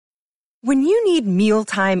When you need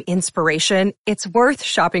mealtime inspiration, it's worth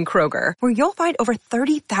shopping Kroger, where you'll find over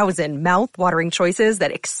 30,000 mouth-watering choices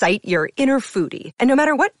that excite your inner foodie. And no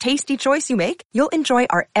matter what tasty choice you make, you'll enjoy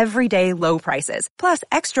our everyday low prices, plus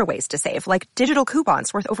extra ways to save, like digital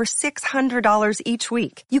coupons worth over $600 each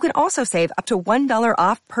week. You can also save up to $1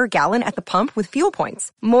 off per gallon at the pump with fuel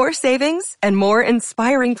points. More savings and more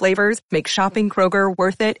inspiring flavors make shopping Kroger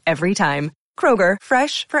worth it every time. Kroger,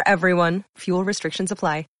 fresh for everyone. Fuel restrictions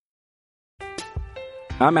apply.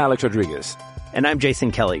 I'm Alex Rodriguez. And I'm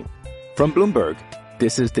Jason Kelly. From Bloomberg,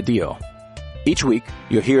 this is The Deal. Each week,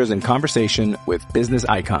 you'll hear us in conversation with business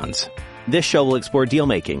icons. This show will explore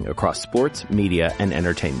deal-making across sports, media, and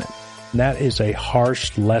entertainment. That is a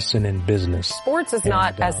harsh lesson in business. Sports is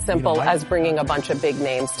not as simple as bringing a bunch of big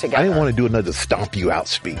names together. I didn't want to do another stomp you out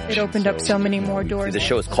speech. It opened up so many more doors. The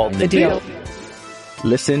show is called The Deal.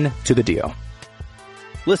 Listen to The Deal.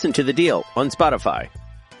 Listen to The Deal on Spotify.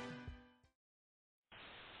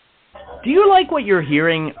 Do you like what you're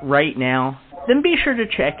hearing right now? Then be sure to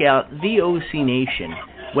check out VOC Nation.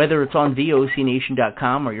 Whether it's on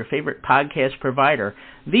VOCNation.com or your favorite podcast provider,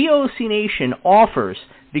 VOC Nation offers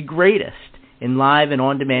the greatest in live and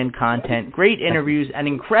on-demand content, great interviews, and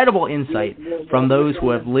incredible insight from those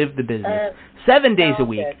who have lived the business 7 days a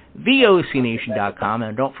week. VOCNation.com,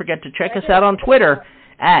 and don't forget to check us out on Twitter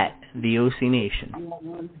at VOC Nation.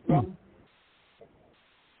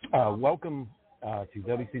 Welcome to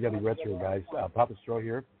WCW Retro, guys. Papa Stro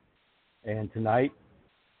here. And tonight,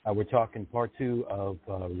 we're talking part 2 of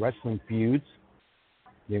Wrestling Feuds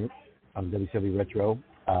on WCW Retro,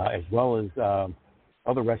 as well as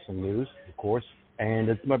other wrestling news, of course. And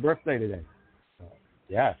it's my birthday today.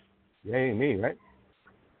 Yeah. Yay, me, right?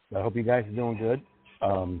 So I hope you guys are doing good.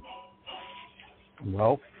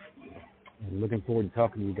 Well, I'm looking forward to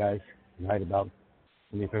talking to you guys tonight about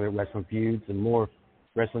some of your favorite wrestling feuds and more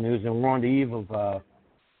wrestling news, and we're on the eve of the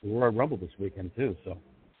Royal Rumble this weekend too, so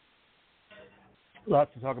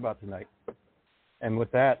lots to talk about tonight. And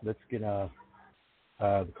with that, let's get the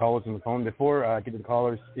callers on the phone. Before I get to the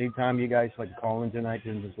callers, anytime you guys like to call in tonight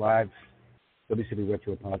during this live WCW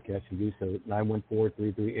Retro podcast, you do so at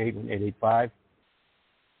 914-338-1885.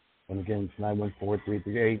 And again, it's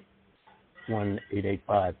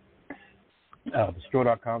 914-338-1885.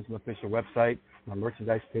 TheStro.com is my official website. My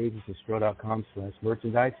merchandise page is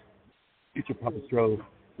thestro.com/merchandise. Future Papa Stro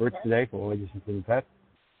merch today for all ages including pets.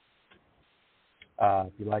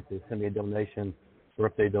 If you'd like to send me a donation,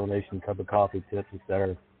 birthday donation, cup of coffee, tips,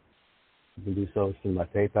 etc., you can do so through my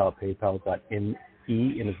PayPal, paypal.me, and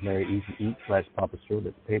it's very easy to eat /Papa Stro.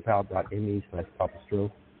 That's paypal.me/Papa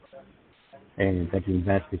Stro. And thank you in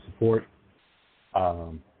advance for your support.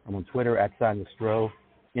 I'm on Twitter at @Stro,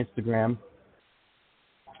 Instagram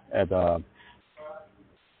at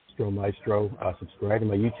Stro Maestro. Subscribe to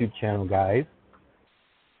my YouTube channel, guys,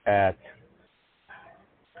 at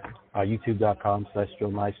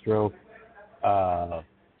youtube.com/Stro Maestro. On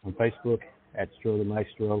Facebook at Stro the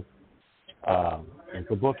Maestro. And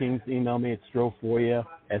for bookings, email me at Stro4ya,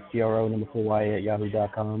 STRO4ya at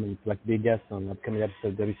yahoo.com. And if you'd like to be a guest on an upcoming episode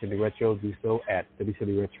of WCW Retro, do so at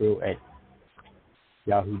WCWRetro at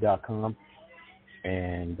yahoo.com.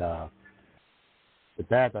 And with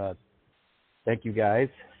that, thank you guys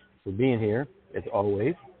for being here, as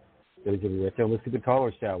always. WCW Retro. Let's get the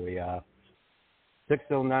callers, shall we?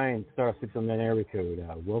 609, star 609 area code.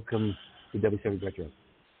 Welcome to WCW Retro.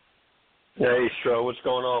 Hey, Stro, what's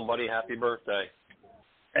going on, buddy? Happy birthday.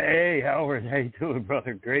 Hey, Howard. How you doing,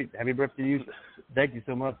 brother? Great. Happy birthday to you. Thank you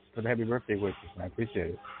so much for the happy birthday wishes. I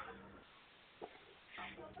appreciate it.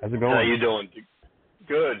 How's it going? How you doing?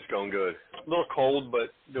 Good. It's going good. A little cold,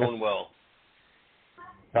 but doing well.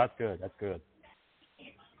 That's good. That's good.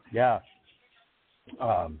 Yeah.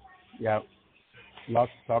 Yeah.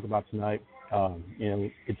 Lots to talk about tonight.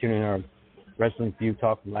 Continuing our wrestling feud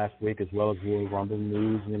talk from last week, as well as Royal Rumble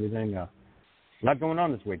news and everything. A lot going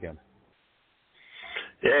on this weekend.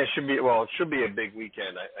 Yeah, it should be a big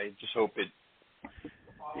weekend. I just hope it,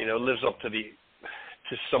 lives up to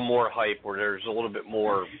some more hype, where there's a little bit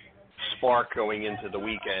more spark going into the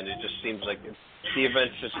weekend. It just seems like the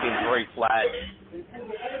events just seem very flat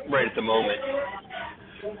right at the moment.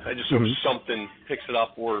 I just hope something picks it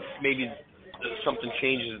up, or maybe something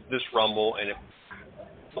changes this Rumble and it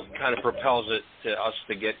kind of propels it to us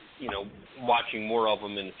to get, watching more of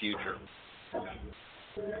them in the future.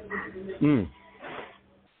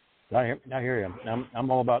 I hear you.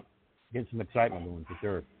 I'm all about getting some excitement going for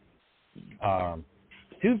sure.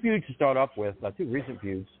 Two feuds to start off with, two recent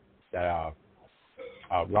feuds that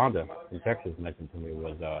Rhonda in Texas mentioned to me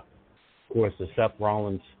was, of course, the Seth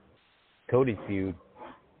Rollins-Cody feud,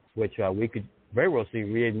 which we could very well see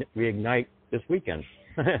reignite this weekend.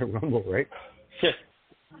 Rumble, right?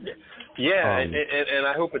 Yeah, and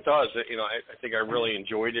I hope it does. You know, I think I really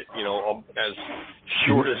enjoyed it. You know, as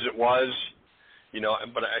short as it was. You know,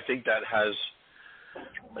 but I think it has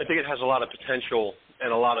a lot of potential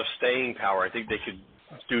and a lot of staying power. I think they could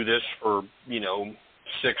do this for 6,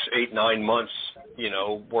 8, 9 months.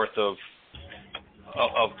 Worth of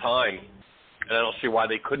time, and I don't see why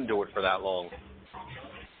they couldn't do it for that long.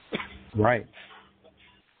 Right.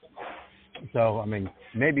 So, I mean,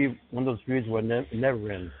 maybe one of those feuds would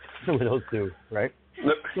never end with those two, right?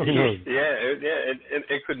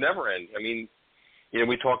 It could never end. I mean,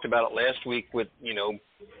 we talked about it last week with,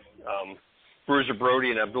 Bruiser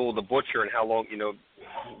Brody and Abdullah the Butcher and how long,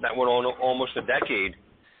 that went on almost a decade,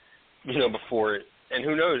 before it. And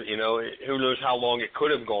who knows how long it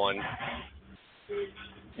could have gone,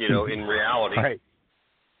 in reality. Right.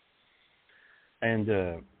 And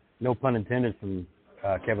no pun intended from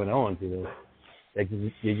Kevin Owens, they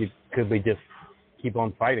could be just keep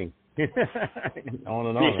on fighting, on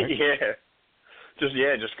and on. Right?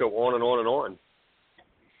 Just go on and on and on.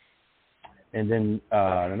 And then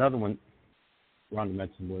another one Ronda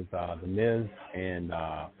mentioned was The Miz and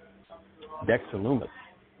Dexter Lumis.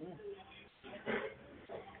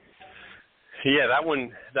 Yeah, that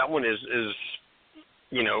one is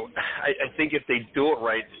I think if they do it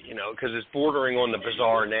right, because it's bordering on the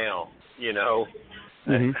bizarre now,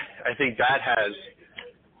 Mm-hmm. I think that has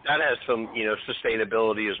some,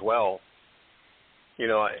 sustainability as well.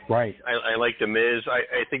 Right. I like The Miz.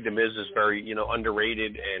 I think The Miz is very,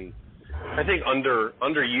 underrated and I think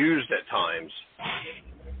underused at times.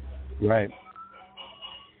 Right.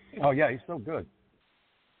 Oh yeah, he's so good.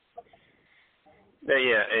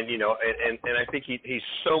 Yeah, and and I think he's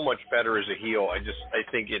so much better as a heel. I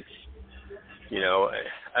think it's,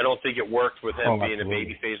 I don't think it worked with him being absolutely.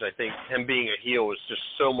 a babyface. I think him being a heel is just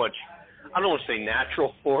so much, I don't want to say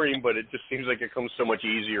natural for him, but it just seems like it comes so much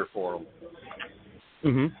easier for him.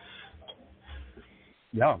 Mhm.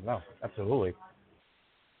 Yeah, no, absolutely.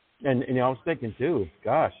 And I was thinking too,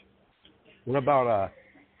 gosh, what about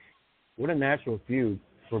what a natural feud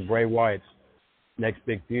for Bray Wyatt's next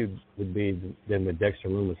big feud would be than with Dexter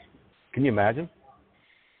Lumis. Can you imagine?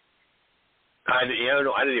 I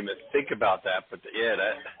didn't even think about that, but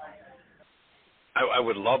I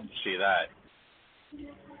would love to see that.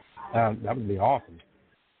 That would be awesome.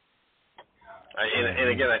 And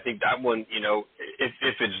again, I think that one,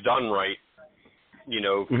 if it's done right,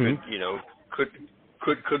 could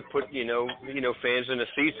put fans in the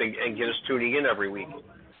seats and get us tuning in every week.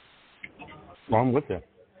 Well, I'm with you.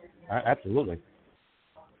 Absolutely.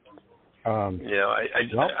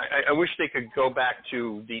 I wish they could go back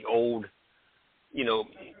to the old,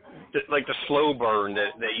 like the slow burn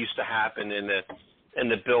that used to happen in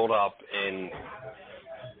the build up and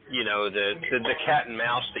the cat and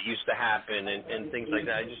mouse that used to happen and things like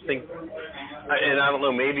that. I just think, and I don't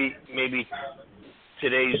know, maybe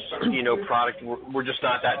today's product we're just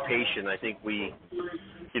not that patient. I think we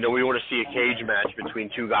want to see a cage match between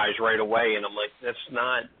two guys right away, and I'm like, that's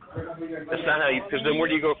not how you, because then where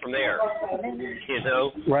do you go from there?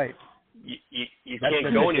 Right. You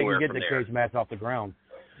can't go anywhere from there. Get the cage match off the ground.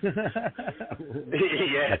 Yeah,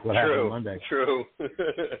 that's what happened Monday. True.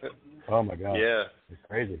 Oh my God. Yeah. It's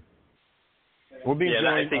crazy. We'll be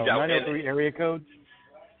joined 903 area code.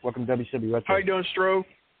 Welcome to WCW Retro. How you doing, Stro?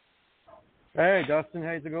 Hey, Dustin.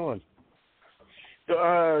 How's it going?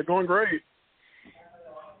 Going great.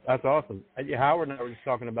 That's awesome. Howard and I were just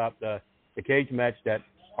talking about the cage match that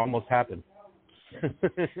almost happened. The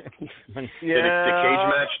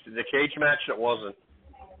cage match that wasn't.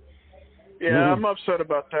 Yeah, I'm upset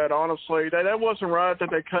about that, honestly. That wasn't right that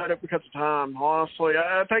they cut it because of time, honestly.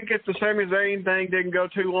 I think if the Sami Zayn thing didn't go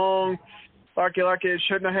too long, like it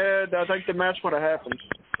shouldn't have had, I think the match would have happened.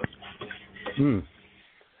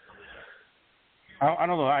 I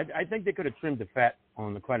don't know. I think they could have trimmed the fat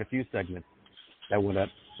on quite a few segments that would have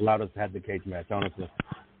allowed us to have the cage match, honestly.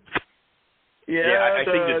 Yeah, I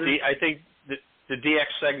think the DX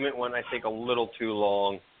segment went, I think, a little too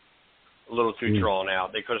long, a little too drawn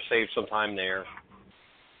out. They could have saved some time there.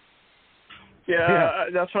 Yeah,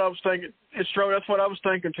 that's what I was thinking. It's true. That's what I was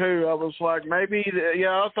thinking too. I was like, maybe.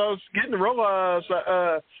 I thought I was getting to realize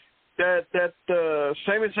that the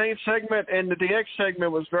Sami Zayn segment and the DX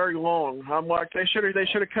segment was very long. I'm like, they should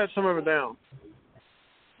have cut some of it down.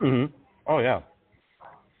 Mhm. Oh yeah.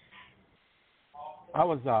 I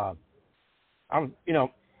was,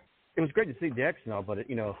 it was great to see DX now, but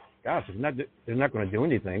gosh, they're not going to do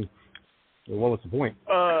anything. Well, what was the point?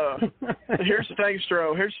 Here's the thing,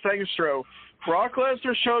 Stro. Brock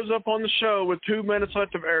Lesnar shows up on the show with 2 minutes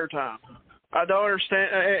left of airtime. I don't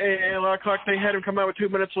understand. And like they had him come out with 2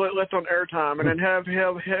 minutes left on airtime, and then have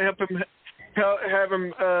him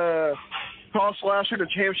cost Lashley the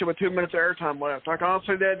championship with 2 minutes of airtime left. Like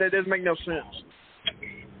honestly, that doesn't make no sense.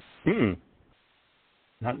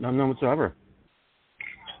 None whatsoever.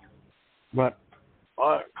 But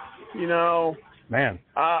man,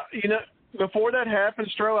 before that happened,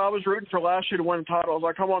 Stro, I was rooting for Lashley to win the title. I was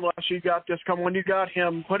like, come on, Lashley, you got this. Come on, you got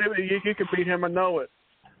him. Put him. You can beat him. I know it.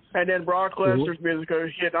 And then Brock Lesnar's music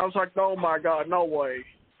hit. I was like, oh my God, no way.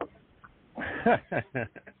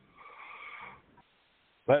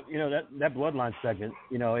 But that Bloodline segment,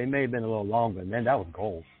 it may have been a little longer, and then that was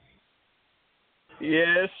gold.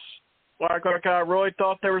 Yes. Like I really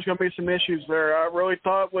thought there was going to be some issues there. I really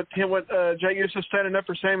thought with Jey Uso standing up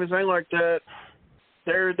for Sami Zayn like that,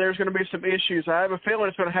 there's going to be some issues. I have a feeling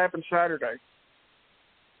it's going to happen Saturday.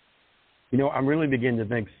 I'm really beginning to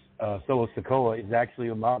think Solo Sikoa is actually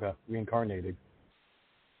Umaga reincarnated.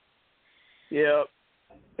 Yeah.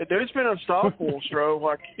 The dude's been unstoppable, Stro.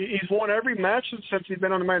 Like, he's won every match since he's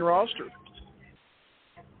been on the main roster.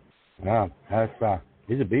 Yeah,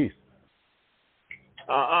 he's a beast.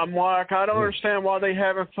 I'm like, I don't understand why they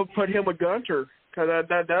haven't put him with Gunter, because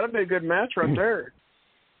that'd be a good match right there.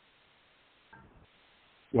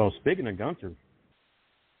 Well, speaking of Gunter,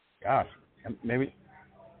 gosh, maybe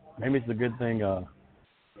it's a good thing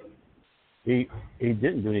he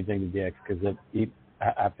didn't do anything to DX, because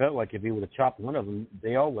I felt like if he would have chopped one of them,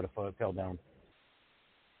 they all would have fell down.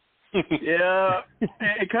 Yeah,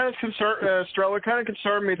 it kind of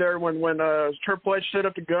concerned me there when Triple H stood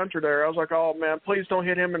up to Gunter there. I was like, oh man, please don't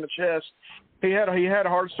hit him in the chest. He had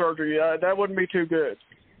heart surgery. That wouldn't be too good.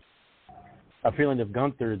 I'm feeling if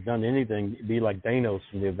Gunther had done anything, it'd be like Thanos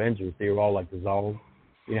from the Avengers. They were all like dissolved.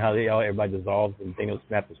 You know how everybody dissolves and Thanos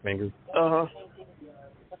snapped his fingers. Yeah.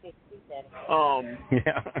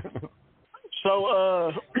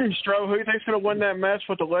 So, Stro, who do you think's going to win that match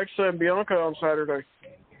with Alexa and Bianca on Saturday?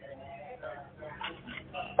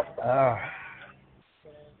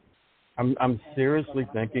 I'm seriously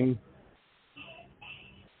thinking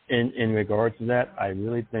in regards to that, I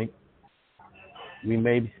really think we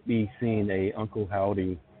may be seeing a Uncle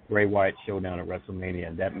Howdy Bray Wyatt showdown at WrestleMania,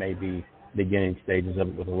 and that may be beginning stages of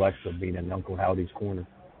it with Alexa being in Uncle Howdy's corner.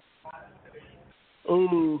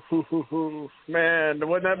 Ooh, man,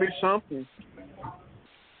 wouldn't that be something?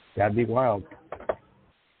 That'd be wild.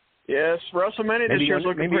 Yes, WrestleMania this year's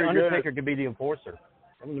looking pretty good. Maybe Undertaker could be the enforcer.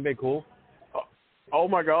 Wouldn't it be cool? Oh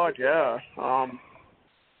my God, yeah.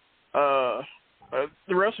 The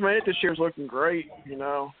WrestleMania this year's looking great.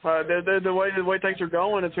 The way things are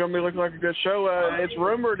going, it's going to be looking like a good show. It's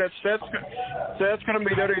rumored that Seth's going to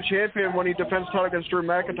be WWE champion when he defends the title against Drew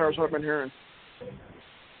McIntyre. Is what I've been hearing.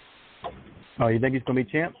 Oh, you think he's going to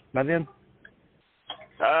be champ by then?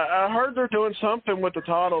 I heard they're doing something with the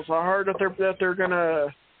titles. I heard that they're going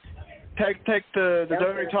to take the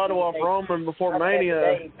WWE title off Roman before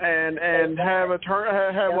Mania and have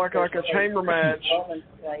like a chamber match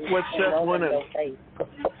with Seth winning.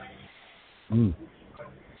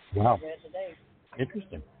 Wow.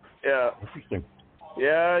 Interesting. Yeah. Interesting.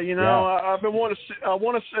 Yeah, I've been wanting to. I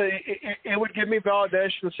want to say it would give me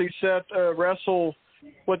validation to see Seth wrestle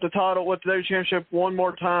with the title, with the WWE Championship one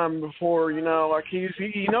more time before, he's not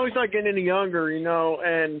getting any younger,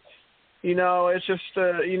 and it's just,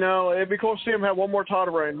 it'd be cool to see him have one more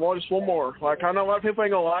title reign, just one more. Like, I know a lot of people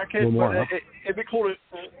ain't gonna like it, it'd be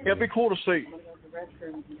cool to see.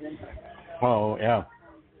 Oh yeah,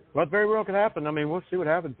 well, it very well could happen. I mean, we'll see what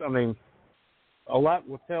happens. I mean, a lot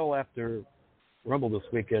will tell after Rumble this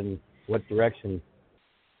weekend what direction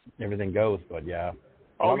everything goes. But yeah.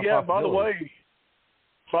 Oh yeah. By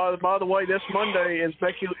the way, this Monday is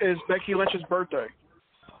Becky Lynch's birthday.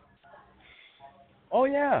 Oh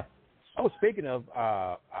yeah. Oh, speaking of,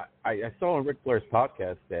 I saw on Ric Flair's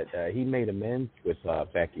podcast that he made amends with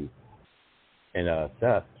Becky and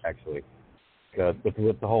Seth, actually,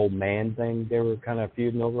 with the whole man thing they were kind of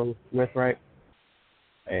feuding over with, right?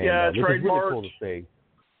 And, yeah, trademark. Really cool to see.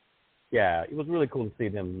 Yeah, it was really cool to see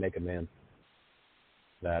them make amends.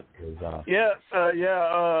 That is.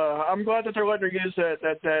 I'm glad that they're letting her use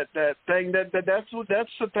that thing.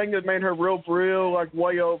 That's the thing that made her real like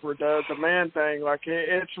way over the man thing. Like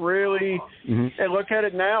it's really. Mm-hmm. And look at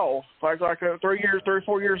it now. Like 3 or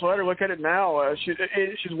 4 years later, look at it now.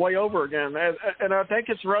 She's way over again, and I think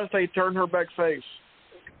it's right they turn her back face.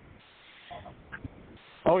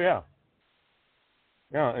 Oh yeah.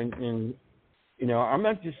 Yeah, and I'm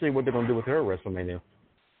anxious to see what they're going to do with her at WrestleMania.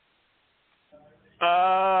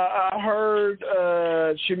 I heard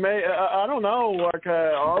she may. I don't know. Like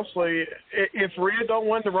honestly, if Rhea don't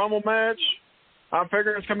win the Rumble match, I'm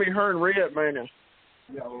figuring it's gonna be her and Rhea at Mania.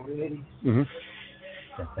 Mm-hmm.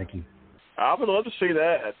 Yeah, thank you. I would love to see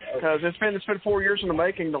that because it's been 4 years in the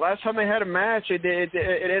making. The last time they had a match, at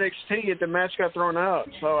NXT, the match got thrown out.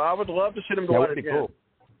 So I would love to see them go at it again. Cool.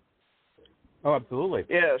 Oh, absolutely.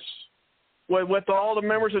 Yes, with all the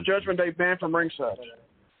members of Judgment Day banned from ringside.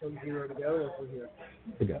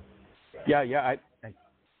 Yeah.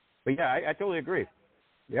 I totally agree.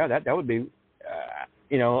 Yeah, that would be.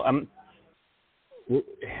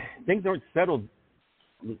 Things aren't settled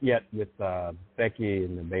yet with Becky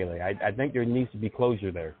and Bayley. I think there needs to be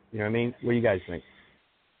closure there. You know what I mean? What do you guys think?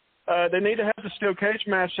 They need to have the steel cage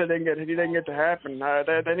match that didn't get to happen.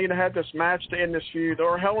 They need to have this match to end this feud,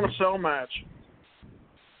 or a Hell in a Cell match.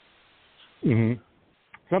 Mm-hmm.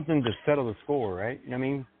 Something to settle the score, right? You know what I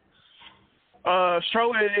mean?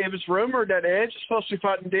 It was rumored that Edge is supposed to be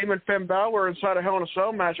fighting Demon Finn Balor inside a Hell in a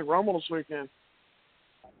Cell match at Rumble this weekend.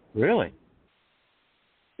 Really?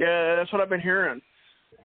 Yeah, that's what I've been hearing.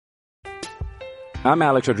 I'm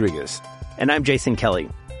Alex Rodriguez. And I'm Jason Kelly.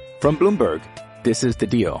 From Bloomberg, this is The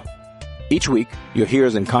Deal. Each week, you'll hear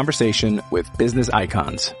us in conversation with business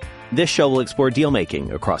icons. This show will explore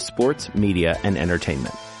deal-making across sports, media, and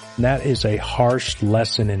entertainment. That is a harsh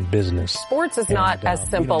lesson in business. Sports is not as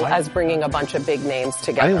simple as bringing a bunch of big names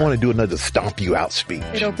together. I didn't want to do another stomp you out speech.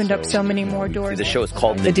 It opened up so many more doors. The show is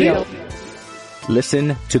called The Deal.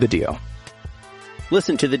 Listen to The Deal.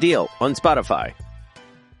 Listen to The Deal on Spotify.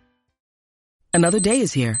 Another day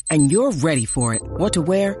is here, and you're ready for it. What to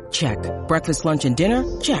wear? Check. Breakfast, lunch, and dinner?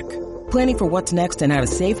 Check. Planning for what's next and how to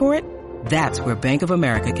save for it? That's where Bank of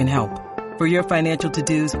America can help. For your financial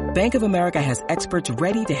to-dos, Bank of America has experts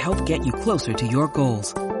ready to help get you closer to your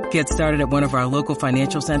goals. Get started at one of our local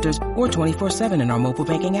financial centers or 24/7 in our mobile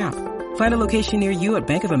banking app. Find a location near you at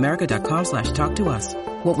bankofamerica.com/talktous.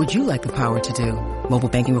 What would you like the power to do? Mobile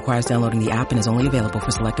banking requires downloading the app and is only available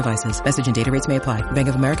for select devices. Message and data rates may apply. Bank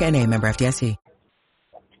of America NA, member FDIC.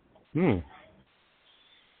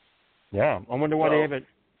 Yeah, I wonder why they haven't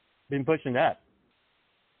been pushing that.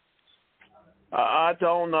 I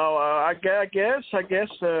don't know. I guess. I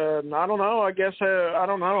don't know. I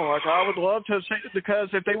don't know. Like, I would love to see, because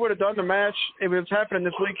if they would have done the match, if it was happening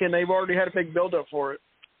this weekend, they've already had a big build-up for it.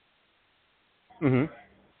 Mm-hmm.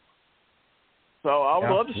 So I would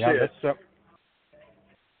love to see it.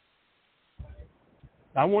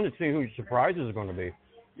 I want to see who the surprises are going to be,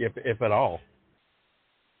 if at all.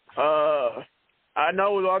 I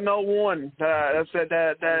know one that's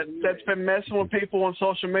been messing with people on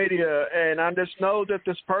social media, and I just know that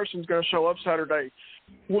this person's going to show up Saturday.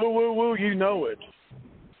 Woo, you know it.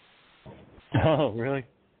 Oh, really?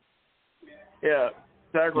 Yeah,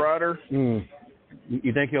 Zack Ryder. You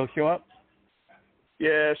think he'll show up?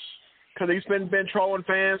 Yes, because he's been trolling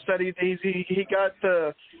fans that he got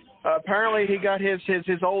the. Apparently, he got his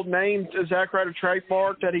old name, Zack Ryder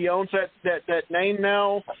trademark, that he owns that name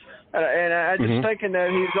now. And I'm just thinking that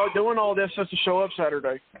he's doing all this just to show up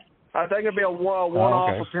Saturday. I think it'll be a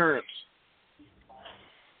one-off appearance.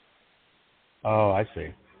 Oh, I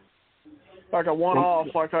see. Like a one-off.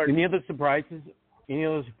 Any other surprises?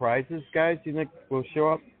 Guys, do you think will show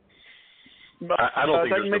up? I don't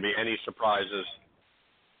think there's going to be any surprises.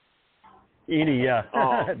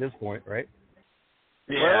 At this point, right?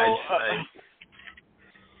 Yeah.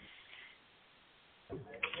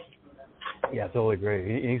 Yeah, totally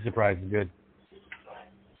agree. Any surprise is good.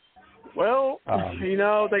 Well,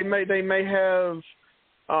 they may have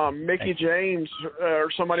Mickie James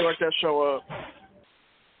or somebody like that show up.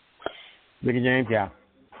 Mickie James, yeah.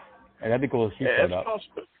 That'd be cool if she showed up.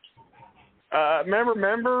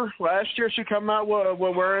 Remember last year she come out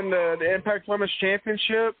wearing the Impact Women's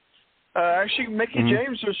Championship. Actually, Mickie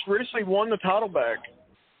James just recently won the title back.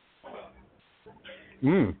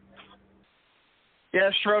 Yeah,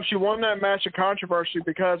 Stroh, she won that match of controversy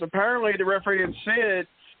because apparently the referee didn't see it.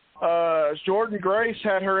 Jordan Grace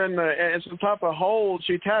had her in some type of hold.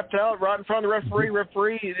 She tapped out right in front of the referee.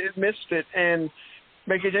 Referee missed it, and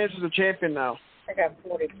Mickie James is the champion now. I got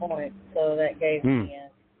 40 points, so that gave me a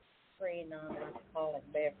free non-alcoholic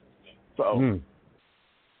beverage. So,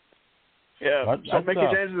 yeah, so Mickie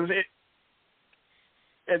James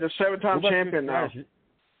is a 7-time champion now. You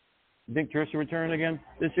think Trish will return again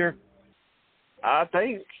this year? I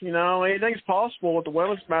think, anything's possible with the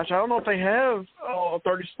women's match. I don't know if they have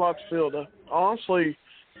 30 spots filled. Honestly,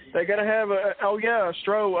 they got to have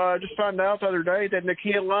Stroh just found out the other day that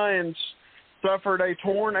Nakia Lyons suffered a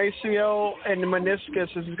torn ACL and the meniscus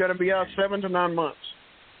is going to be out 7 to 9 months.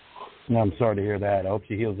 No, I'm sorry to hear that. I hope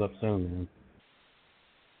she heals up soon,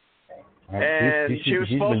 man. And she's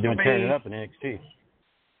been tearing it up in NXT.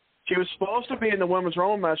 She was supposed to be in the women's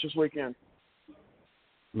Roman match this weekend.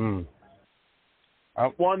 Mm.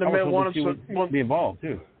 One be involved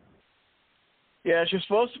too. Yeah, she was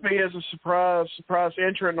supposed to be as a surprise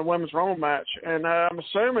entrant in the women's Rumble match, and I'm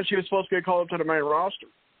assuming she was supposed to get called up to the main roster.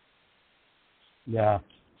 Yeah.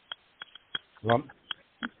 Well,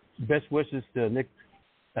 best wishes to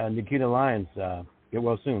Nikita Lyons. Get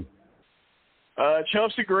well soon.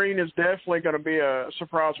 Chelsea Green is definitely going to be a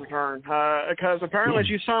surprise return because apparently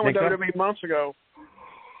she signed with WWE months ago.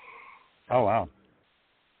 Oh wow!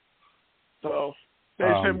 So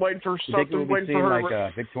they've been waiting for something, waiting for her.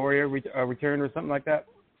 Like Victoria return or something like that.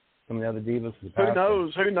 Some of the other divas. Who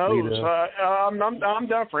knows? Who knows? I'm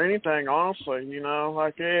down for anything, honestly. You know,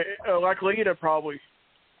 like Lita probably.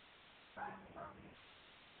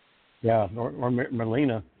 Yeah, or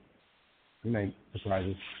Melina. Who made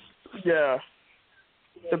surprises? Yeah.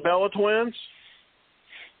 The Bella Twins?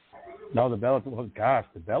 No, the Bellas. Oh, gosh,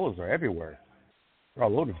 the Bellas are everywhere. They're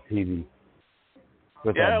all over TV.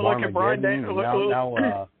 With, yeah, look at Brian Danielson.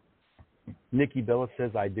 Now Nikki Bella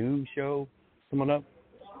Says I Do show coming up.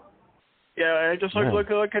 Yeah, and just look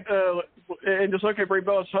at Brie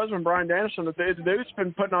Bella's husband, Brian Danielson. The dude's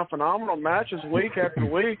been putting on phenomenal matches week after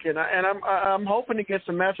week, and I'm hoping he gets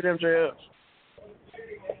a match at MJF.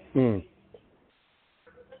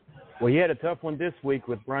 Well, he had a tough one this week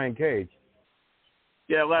with Brian Cage.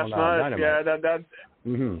 Yeah, last night. Dynamite.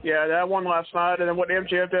 Yeah, that one last night, and then what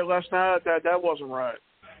MJF did last night, that wasn't right.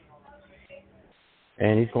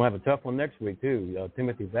 And he's going to have a tough one next week too.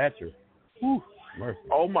 Timothy Thatcher. Whew, mercy.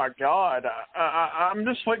 Oh my God! I'm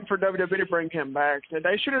just waiting for WWE to bring him back.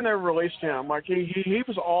 They should have never released him. Like he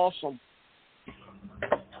was awesome.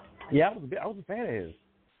 Yeah, I was a fan of his.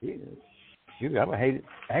 I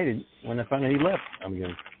hated when I found out he left.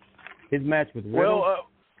 His match with Riddle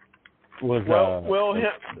was.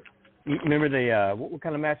 Remember the what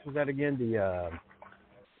kind of match was that again? The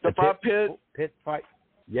pit fight.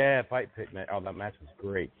 Yeah, fight pit match. Oh, that match was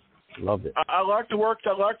great. Loved it. I like the work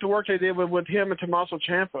they did with him and Tommaso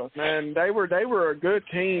Ciampa. Man, they were a good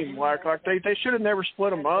team. Like they should have never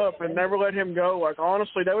split him up and never let him go. Like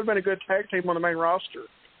honestly, they would have been a good tag team on the main roster.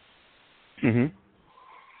 Mhm.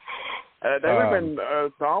 They would have been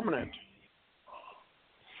dominant.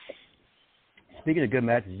 Speaking of good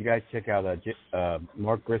matches, you guys check out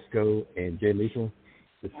Mark Briscoe and Jay Lethal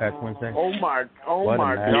this past Wednesday. Oh my God!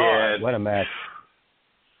 Yeah. What a match!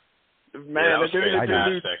 Man,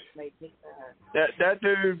 that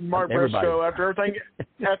dude, Mark Briscoe, after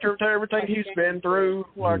everything he's been through,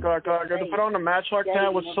 like to put on a match like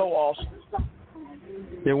that was so awesome.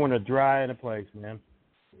 They want to dry in a place, man.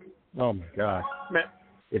 Oh my God! Man,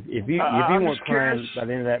 if you weren't crying by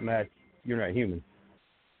the end of that match, you're not human.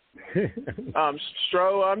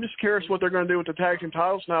 Stro, I'm just curious what they're going to do with the tag team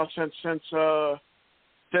titles now since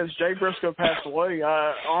Jay Briscoe passed away.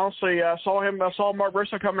 Honestly, I saw Mark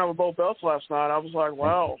Briscoe coming out with both belts last night. I was like,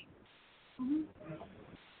 wow.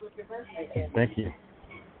 Thank you.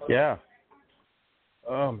 Yeah.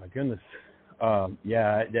 Oh my goodness.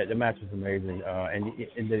 Yeah, the match was amazing,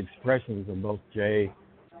 and the expressions of both Jay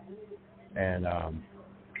and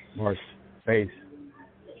Mark's face,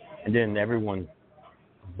 and then everyone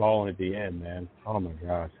balling at the end, man. Oh my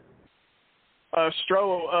gosh.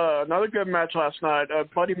 Stro, another good match last night.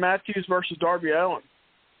 Buddy Matthews versus Darby Allin.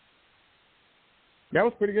 That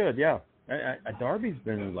was pretty good, yeah. Darby's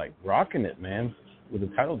been like rocking it, man, with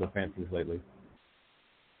the title defenses lately.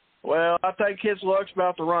 Well, I think his luck's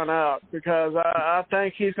about to run out because I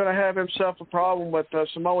think he's going to have himself a problem with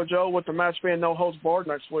Samoa Joe with the match being no holds barred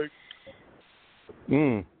next week.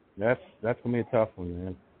 That's going to be a tough one,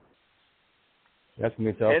 man. That's going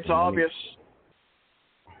to be tough. It's obvious.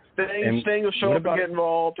 Sting will show up and get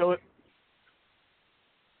involved.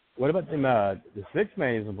 What about them? The Six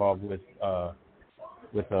Man is involved with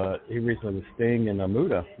he recently with Sting and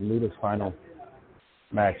Muda's final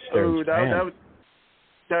match. Ooh, that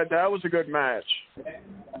was a good match.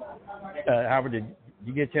 Howard, did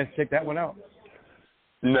you get a chance to check that one out?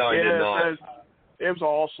 No, I did not. It was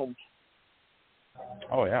awesome.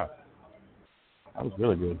 Oh yeah, that was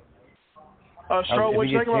really good. Stro, what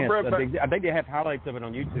do you think about Brett Baker? I think they have highlights of it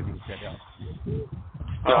on YouTube. You can check out.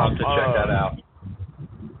 I'll have to check that out.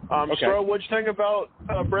 Okay. Stro, what do you think about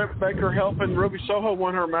Brett Baker helping Ruby Soho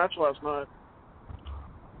win her match last night?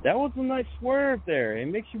 That was a nice swerve there. It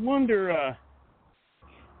makes you wonder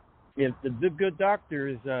if the good doctor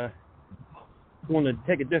is going to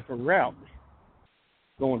take a different route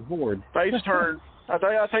going forward. Face turn. I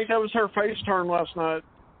think that was her face turn last night.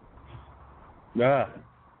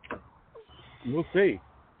 We'll see.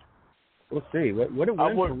 What a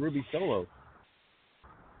win for Ruby Soho.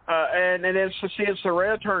 and then to see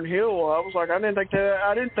Saraya turn heel, I was like, I didn't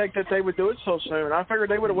think that they would do it so soon. I figured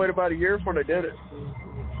they would have waited about a year before they did it.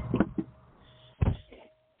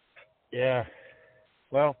 Yeah.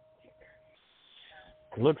 Well,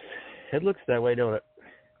 it looks that way, don't it?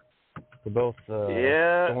 For both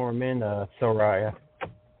Storm and Saraya.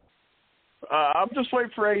 I'm just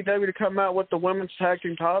waiting for AEW to come out with the women's tag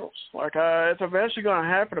team titles. Like, it's eventually going to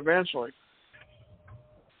happen eventually.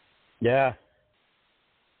 Yeah.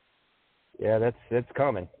 Yeah, that's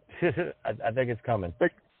coming. I think it's coming.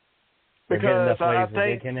 Because I think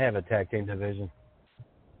they can have a tag team division.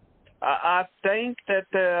 I think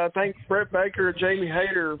Britt Baker and Jamie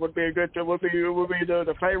Hayter would be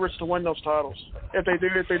the favorites to win those titles if they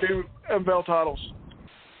do unveil titles.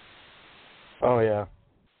 Oh yeah.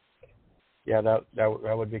 Yeah,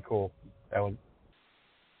 that would be cool. That would.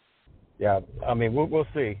 Yeah, I mean we'll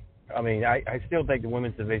see. I mean I still think the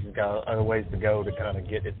women's division's got other ways to go to kind of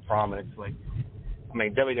get its prominence. Like, I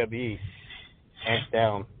mean WWE, hands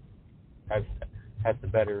down, has the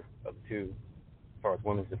better of the two as far as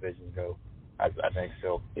women's divisions go. I think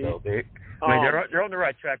so. So they're on the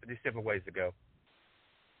right track, but there's different ways to go.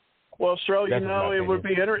 Well, Stroh,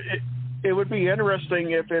 it would be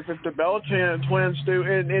interesting if the Bella twins do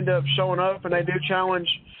end up showing up and they do challenge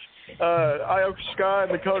Io Sky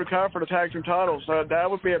and Dakota Kai for the tag team titles. That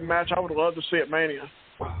would be a match I would love to see at Mania.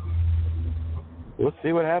 We'll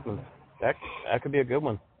see what happens. That could be a good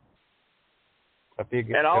one.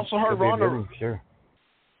 And I also heard Ronda. Sure.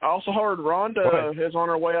 I also heard Ronda is on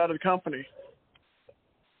her way out of the company.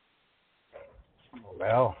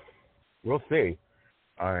 Well, we'll see.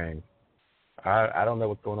 I mean, I don't know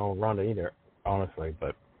what's going on with Ronda either, honestly,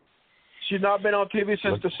 but she's not been on TV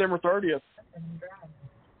since December 30th.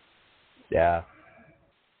 Yeah.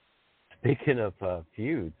 Speaking of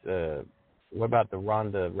feuds, what about the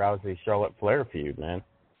Ronda Rousey Charlotte Flair feud, man?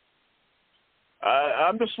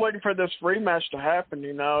 I'm just waiting for this rematch to happen.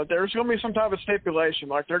 There's going to be some type of stipulation,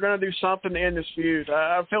 like they're going to do something to end this feud.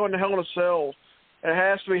 I'm feeling the Hell in a Cell. It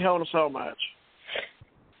has to be Hell in a Cell match.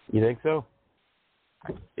 You think so?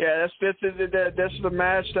 Yeah, that's the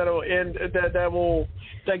match that'll end.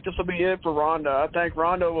 Think this will be it for Ronda. I think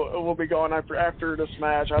Ronda will be going after this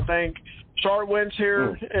match. I think Charlotte wins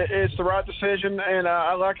here. It's the right decision, and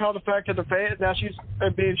I like how the fact that the fans now she's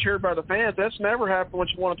being cheered by the fans. That's never happened when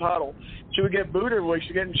she won a title. She would get booed every week.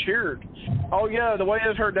 She's getting cheered. Oh yeah, the way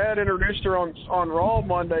that her dad introduced her on Raw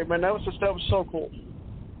Monday, man, that was so cool.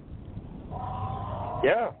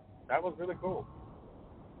 Yeah, that was really cool.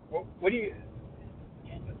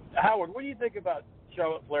 Howard, what do you think about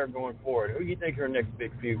Charlotte Flair going forward? Who do you think her next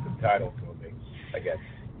big feud for the title is going to be, I guess?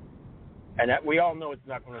 And that, we all know it's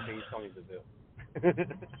not going to be Sonya Deville.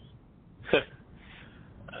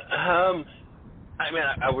 I mean,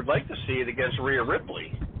 I would like to see it against Rhea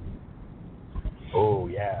Ripley. Oh,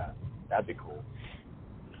 yeah. That'd be cool.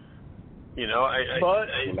 I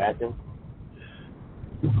imagine.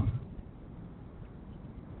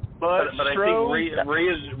 But I think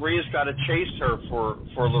Rhea's got to chase her for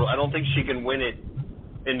a little. I don't think she can win it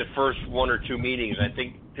in the first one or two meetings. I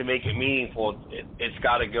think to make it meaningful, it's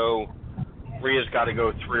got to go. Rhea's got to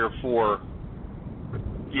go 3 or 4,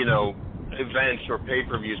 events or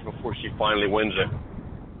pay-per-views before she finally wins it.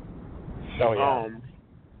 Oh yeah.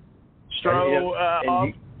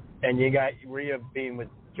 Stroh, and you got Rhea being with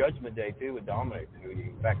Judgment Day too with Dominic, so you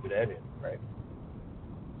can factor that in, right?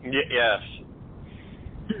 Yes.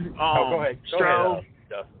 Go ahead. Stroh.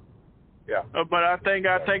 Yeah. But I think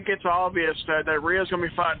it's obvious that Rhea's going to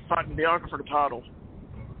be fighting Bianca for the title.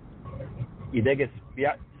 You think it's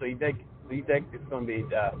so? You think it's going to be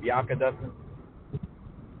Bianca, Dustin?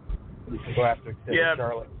 Go after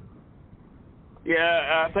Charlotte.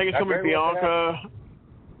 Yeah, I think it's going to be Bianca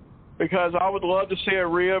because I would love to see a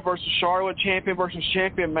Rhea versus Charlotte champion versus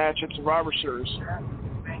champion match at Survivor Series.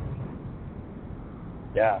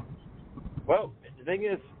 Yeah. Well, the thing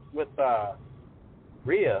is with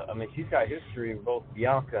Rhea, I mean, she's got history with both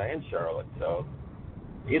Bianca and Charlotte, so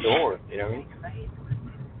either or, you know what I mean?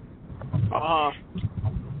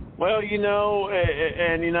 Well,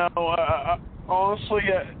 honestly,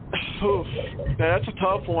 that's a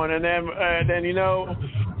tough one. And then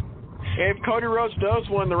if Cody Rhodes does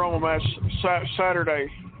win the Rumble match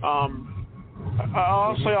Saturday,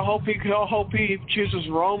 honestly, I hope he chooses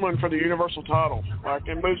Roman for the Universal title,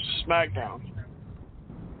 and moves to SmackDown.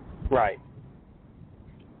 Right.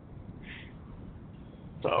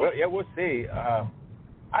 So well, yeah, we'll see. I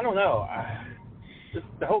don't know. Just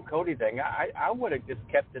the whole Cody thing, I would have just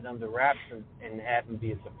kept it under wraps and have him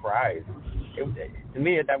be a surprise. To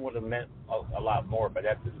me, that would have meant a lot more, but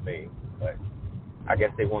that's just me. But I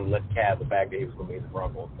guess they wanted to let Cav the fact that he was going to be in the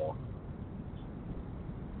Rumble. So.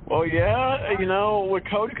 Well, yeah, with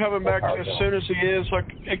Cody coming back as soon as he is, like,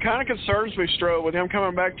 it kind of concerns me, Stro, with him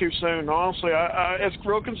coming back too soon. Honestly, it's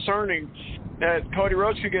real concerning that Cody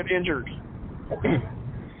Rhodes could get injured.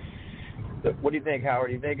 What do you think, Howard?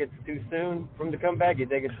 Do you think it's too soon for him to come back? Do you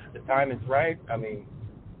think the time is right? I mean,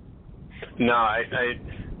 no, I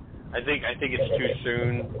think it's too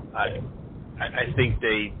soon. I think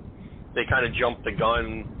they kind of jumped the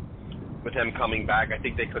gun with him coming back. I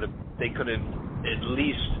think they could have at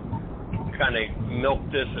least kind of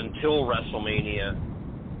milked this until WrestleMania,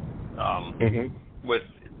 with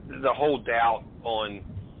the whole doubt on,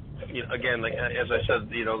 again, like, as I said,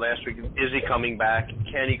 last week, is he coming back?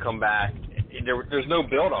 Can he come back? There's no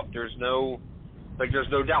build-up. There's no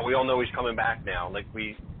doubt. We all know he's coming back now. Like,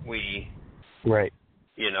 we right.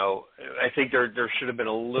 I think there should have been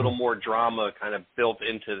a little more drama kind of built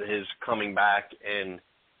into his coming back and,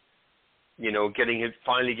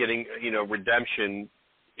 finally getting redemption,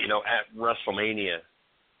 at WrestleMania.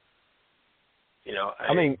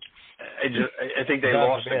 I think they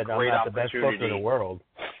lost a great opportunity. I'm not the best booker in the world,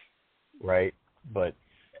 right? But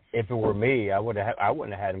if it were me, I wouldn't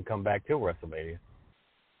have had him come back till WrestleMania.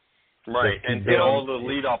 Right, and all the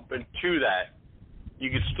lead up to that. You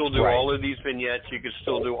could still do all of these vignettes. You could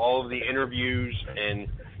still do all of the interviews, and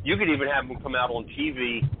you could even have them come out on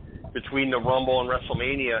TV between the Rumble and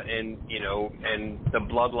WrestleMania, and and the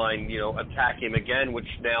Bloodline, attack him again, which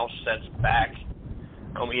now sets back.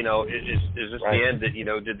 Is this the end? That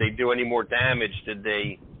did they do any more damage? Did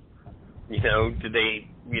they,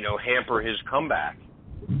 hamper his comeback?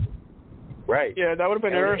 Right. Yeah, that would have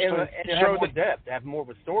been interesting. And have more depth, have more of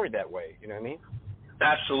a story that way. You know what I mean?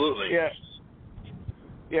 Absolutely. Yeah.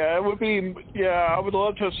 Yeah, it would be. Yeah, I would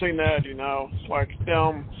love to have seen that.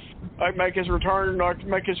 Like make his return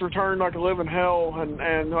like a living hell,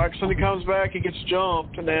 and like when he comes back, he gets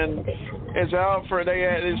jumped, and then is out for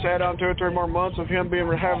they just add on 2 or 3 more months of him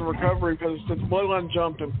having recovery because the Bloodline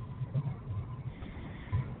jumped him.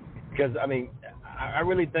 Because I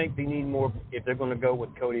really think they need more. If they're going to go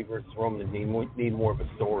with Cody versus Roman, they need more of a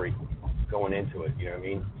story going into it. You know what I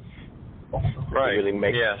mean? Right. To really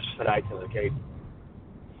make tonight to the case.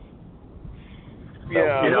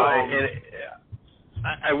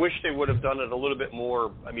 I wish they would have done it a little bit more.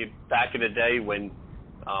 Back in the day when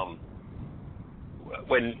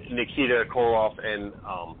Nikita Koloff and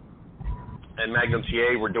Magnum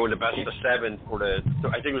TA were doing the best of 7 I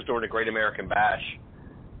think it was during the Great American Bash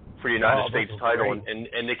for the United States title, and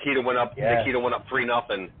Nikita went up. Yeah. Nikita went up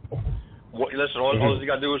 3-0. Listen, all you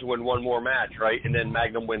got to do is win one more match, right? And then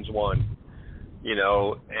Magnum wins one.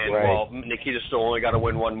 Nikita still only got to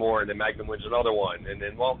win one more, and then Magnum wins another one, and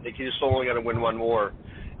then Nikita still only got to win one more,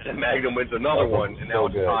 and then Magnum wins another one, and now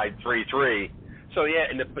it's tied 3-3. So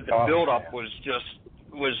but the build-up was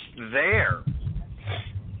there.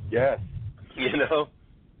 Yes. And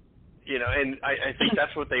I think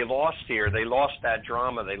that's what they lost here. They lost that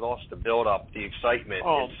drama. They lost the build-up, the excitement.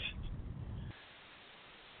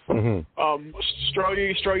 Stro,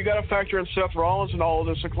 you got to factor in Seth Rollins and all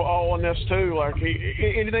in this too. Like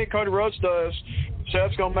anything Cody Rhodes does,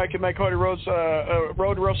 Seth's gonna make Cody Rhodes'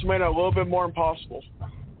 road to WrestleMania a little bit more impossible.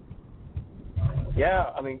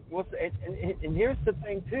 Yeah, and here's the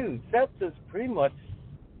thing too. Seth is pretty much,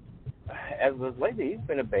 as of lately, he's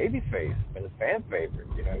been a babyface, been a fan favorite.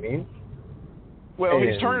 You know what I mean? Well,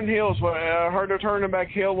 he's turning heels. I heard they're turning back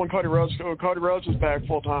heel when Cody Rhodes is back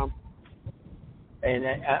full time. And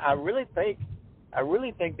I really think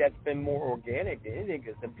that's been more organic than anything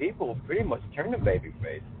because the people pretty much turn to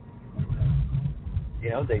babyface.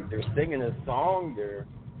 They're singing a song. They're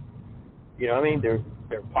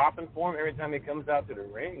popping for him every time he comes out to the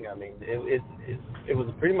ring. It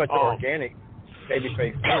was pretty much an organic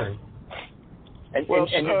babyface turn. And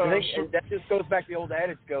that just goes back to the old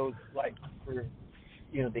adage goes like for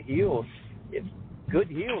the heels. If good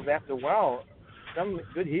heels after a while, some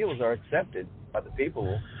good heels are accepted by the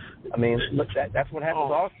people. Look, that's what happened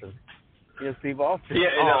to Austin. Steve Austin.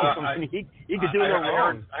 Yeah, he could do no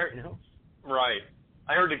wrong. Right.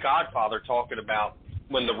 I heard The Godfather talking about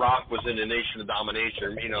when The Rock was in the Nation of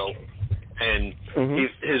Domination, and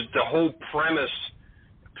the whole premise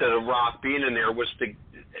to The Rock being in there was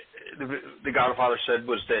the Godfather said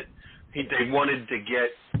was that they wanted to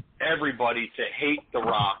get everybody to hate The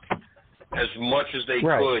Rock as much as they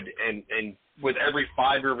could, and with every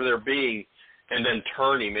fiber of their being, and then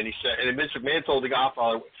turn him. And he said, and Vince McMahon told the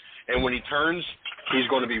Godfather, and when he turns, he's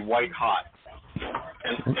going to be white hot.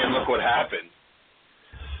 And look what happened.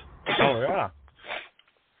 Oh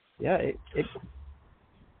yeah,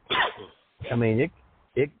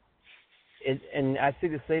 and I see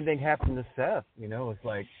the same thing happen to Seth. You know, it's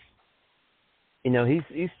like, you know,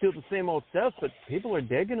 he's still the same old Seth, but people are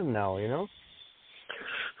digging him now. You know.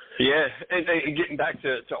 Yeah, and getting back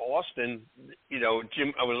to Austin, you know,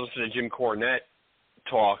 I was listening to Jim Cornette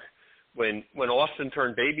talk when Austin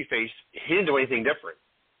turned babyface. He didn't do anything different.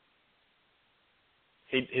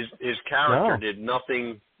 His character did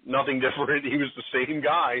nothing different. He was the same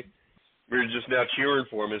guy. We're just now cheering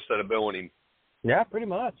for him instead of booing him. Yeah, pretty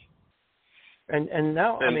much. And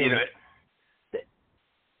now, I mean, you know,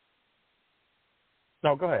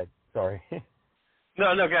 no, go ahead. Sorry.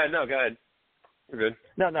 No, go ahead. We're good.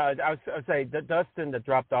 No, I was say Dustin that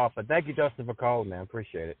dropped off, but thank you, Dustin, for calling, man.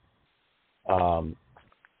 Appreciate it.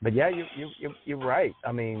 But yeah, you're right.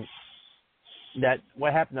 I mean, that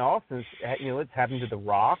what happened to Austin, you know, it's happened to The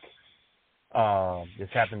Rock.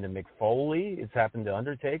 It's happened to Mick Foley. It's happened to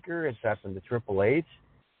Undertaker. It's happened to Triple H.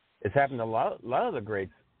 It's happened to a lot of the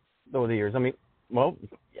greats over the years. I mean, well,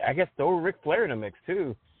 I guess throw Ric Flair in the mix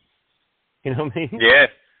too. You know what I mean? Yeah.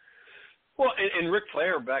 Well, and Ric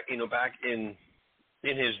Flair back in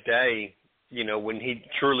his day, you know, when he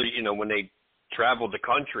truly, you know, when they traveled the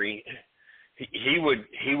country, he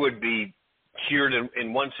would be cheered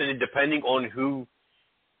in one city depending on who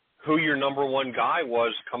your number one guy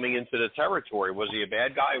was coming into the territory. Was he a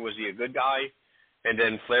bad guy? Was he a good guy? And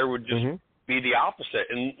then Flair would just be the opposite,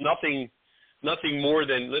 and nothing more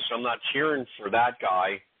than, listen, I'm not cheering for that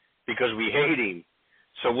guy because we hate him,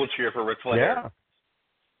 so we'll cheer for Ric Flair. Yeah.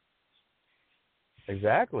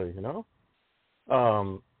 Exactly, you know.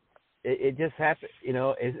 It just happened, you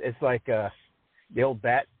know. It's like the old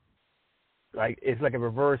bat, like it's like a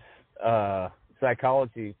reverse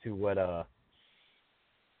psychology to what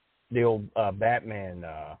the old Batman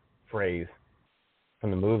phrase from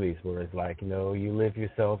the movies, where it's like, you know, you live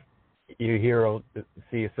yourself, you hero,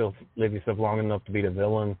 see yourself, live yourself long enough to be the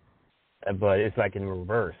villain, but it's like in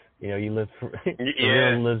reverse. You know, you live, the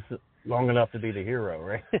villain lives long enough to be the hero,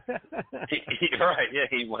 right? Right, yeah,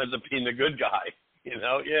 he winds up being the good guy, you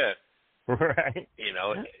know, yeah. Right. You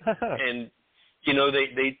know, and, you know, they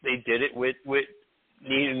did it with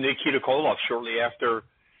Nikita Koloff shortly after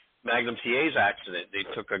Magnum TA's accident. They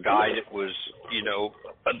took a guy that was, you know,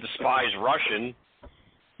 a despised Russian,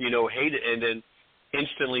 you know, hated, and then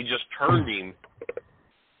instantly just turned him,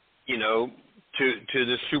 you know, to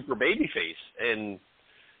this super baby face. And,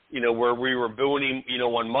 you know, where we were booing him, you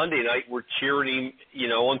know, on Monday night, we're cheering him, you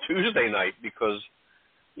know, on Tuesday night because,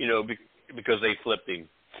 you know, because they flipped him.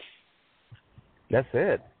 That's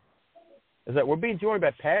it. Is that we're being joined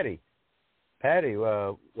by Patty. Patty,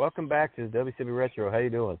 welcome back to WCW Retro. How you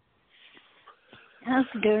doing? I'm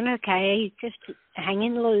doing okay. Just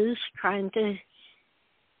hanging loose, trying to,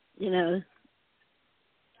 you know,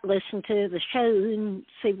 listen to the show and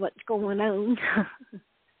see what's going on.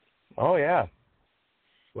 Oh yeah.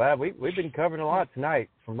 Well, we've been covering a lot tonight,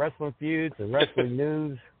 from wrestling feuds to wrestling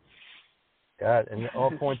news, God, and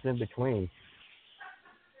all points in between.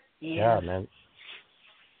 Yeah, man.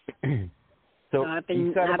 So I've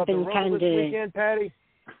you been kind of this weekend, Patty?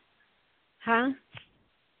 Huh?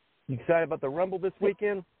 You excited about the Rumble this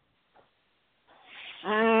weekend?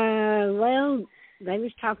 Well, they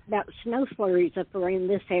was talking about snow flurries up around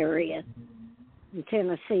this area in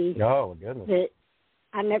Tennessee. Oh, goodness. But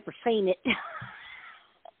I never seen it.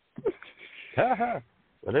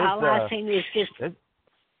 Well, all I seen was just.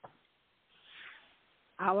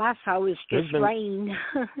 All I saw was just rain.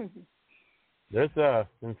 There's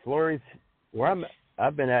some flurries where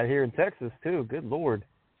I've been out here in Texas too. Good Lord,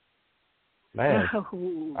 man!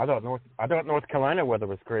 Oh. I thought North Carolina weather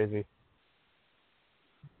was crazy.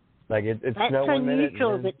 Like it's snow That's one minute.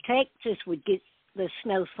 unusual that Texas would get the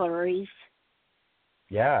snow flurries.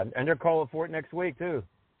 Yeah, and they're calling for it next week too.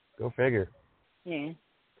 Go figure. Yeah.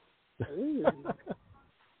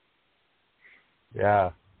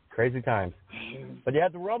 Yeah, crazy times. But you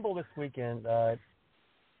had the Rumble this weekend.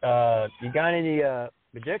 You got any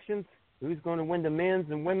predictions? Who's going to win the men's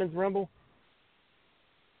and women's Rumble?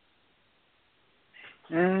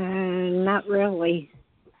 Not really.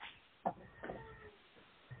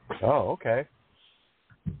 Oh, okay.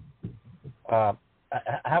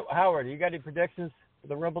 Howard, you got any predictions for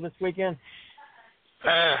the Rumble this weekend?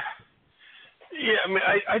 Yeah, I mean,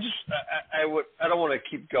 I don't want to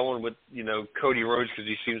keep going with, you know, Cody Rhodes because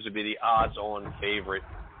he seems to be the odds-on favorite.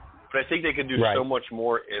 But I think they could do so much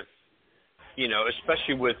more if, you know,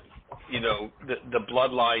 especially with, you know, the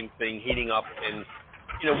bloodline thing heating up. And,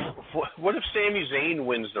 you know, what if Sami Zayn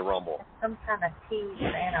wins the Rumble? Some kind of tea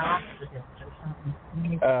with antioxidants or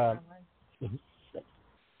something.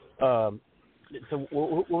 So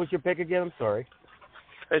what was your pick again? I'm sorry.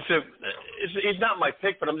 It's not my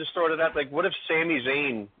pick, but I'm just throwing it out. Like, what if Sami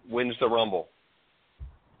Zayn wins the Rumble?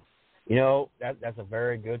 You know, that's a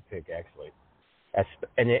very good pick, actually.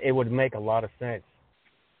 And it would make a lot of sense,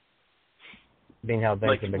 being how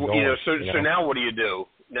things have been going. So now what do?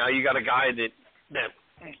 Now you got a guy that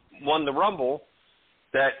won the Rumble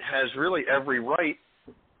that has really every right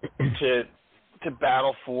to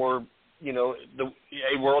battle for,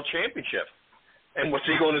 a world championship. And what's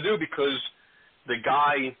he going to do? Because the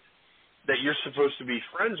guy that you're supposed to be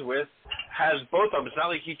friends with has both of them. It's not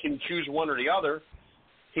like he can choose one or the other.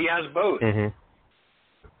 He has both. Mm-hmm.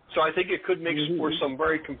 So I think it could make for some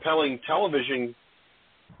very compelling television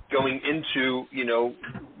going into,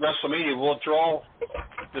 WrestleMania. Will it draw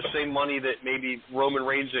the same money that maybe Roman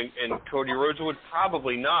Reigns and Cody Rhodes would?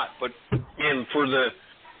 Probably not. But for the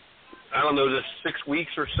 6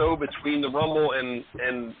 weeks or so between the Rumble and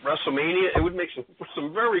WrestleMania, it would make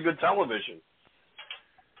some very good television.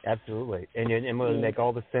 Absolutely. And it would make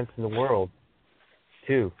all the sense in the world,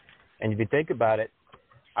 too. And if you think about it,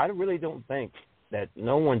 I really don't think that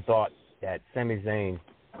no one thought that Sami Zayn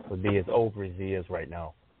would be as over as he is right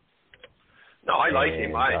now. No, I like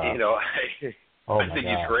him. I think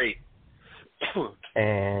he's great.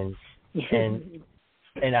 and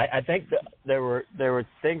I think that there were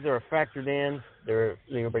things that were factored in. There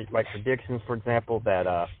were like predictions, for example,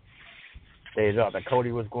 that they thought that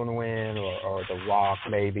Cody was going to win, or The Rock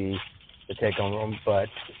maybe to take on Roman, but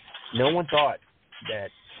no one thought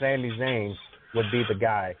that Sami Zayn would be the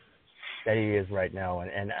guy that he is right now.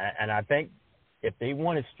 And I think if they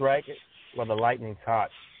want to strike it while the lightning's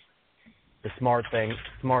hot, the smart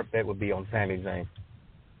bet would be on Sami Zayn.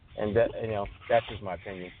 And that, that's just my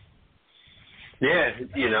opinion. Yeah,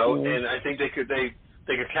 and I think they could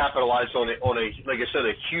capitalize on a like I said,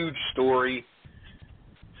 a huge story.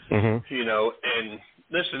 Mm-hmm. And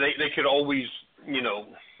listen, they could always,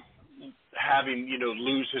 have him,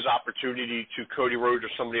 lose his opportunity to Cody Rhodes or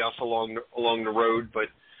somebody else along the road. But,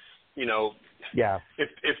 yeah,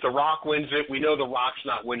 if The Rock wins it, we know The Rock's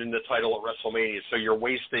not winning the title at WrestleMania, so you're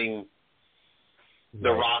wasting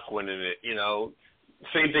The Rock winning it.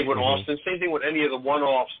 Same thing with Austin. Same thing with any of the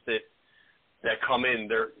one-offs that come in.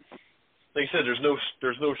 There, like I said, there's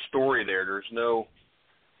no story there. There's no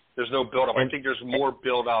build-up. I think there's more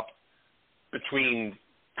build-up between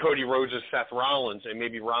Cody Rhodes and Seth Rollins, and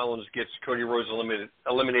maybe Rollins gets Cody Rhodes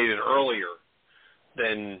eliminated earlier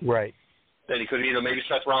than he could. Maybe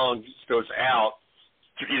Seth Rollins goes out,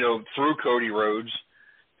 through Cody Rhodes,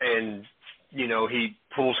 and he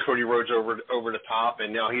pulls Cody Rhodes over the top,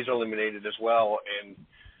 and now he's eliminated as well. And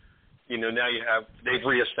now they've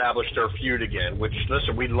reestablished their feud again. Which,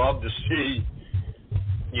 listen, we'd love to see.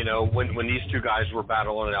 When these two guys were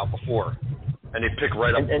battling it out before, and they pick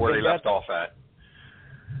right up where they left off at.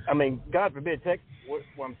 I mean, God forbid, take what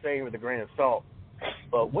I'm saying with a grain of salt,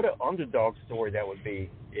 but what an underdog story that would be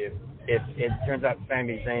if it turns out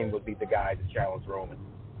Sami Zayn would be the guy to challenge Roman.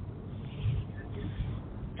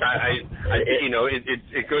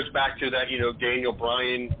 It goes back to that, Daniel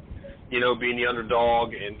Bryan, being the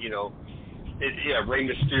underdog, and Rey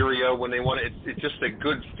Mysterio when they won it. It's just a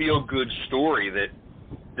good feel-good story that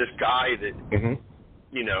this guy that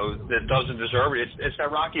that doesn't deserve it. It's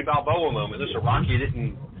that Rocky Balboa moment. Listen, Rocky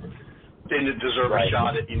didn't deserve a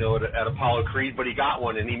shot at Apollo Creed, but he got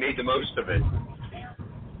one and he made the most of it.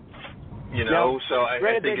 So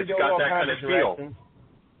I think it's got that kind of feel.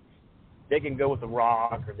 They can go with The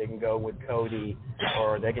Rock, or they can go with Cody,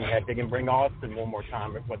 or they can bring Austin one more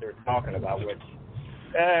time. What they're talking about, which,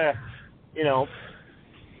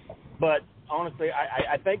 But honestly,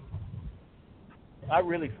 I think. I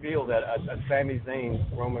really feel that a Sami Zayn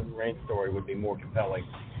Roman Reigns story would be more compelling.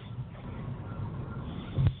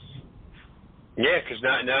 Yeah, because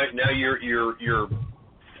now you're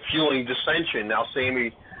fueling dissension. Now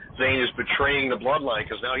Sami Zayn is betraying the bloodline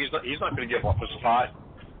because now he's not going to give up his spot.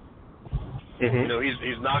 Mm-hmm.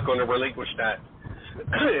 He's not going to relinquish that,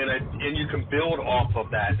 and you can build off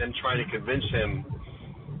of that and trying to convince him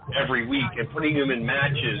every week and putting him in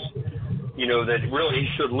matches, that really he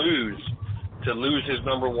should lose. To lose his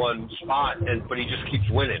number one spot, but he just keeps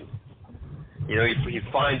winning. He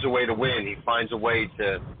finds a way to win. He finds a way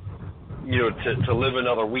to live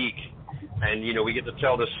another week, and we get to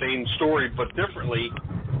tell the same story but differently,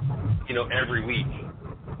 every week.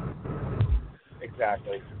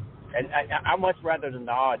 Exactly, and I much rather the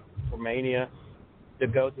nod for Mania to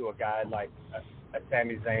go to a guy like a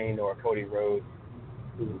Sami Zayn or a Cody Rhodes,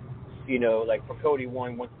 who, like for Cody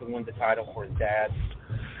wants to win the title for his dad.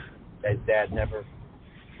 That his dad never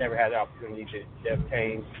had the opportunity to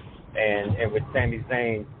obtain, and with Sami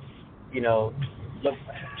Zayn, look,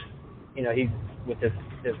 with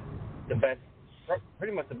the best,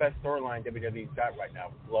 pretty much the best storyline WWE's got right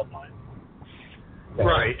now, Bloodline. So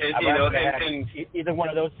right, and either one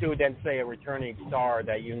of those two than say a returning star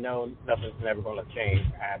that nothing's never going to change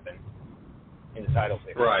or happen in the title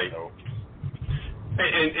picture. Right. So.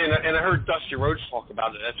 And I heard Dusty Rhodes talk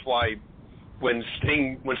about it. That's why when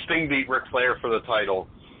Sting beat Ric Flair for the title,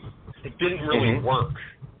 it didn't really work.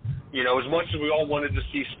 You know, as much as we all wanted to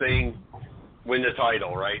see Sting win the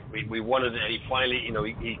title, right? We wanted it, and he finally,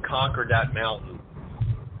 he conquered that mountain.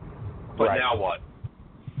 But now what?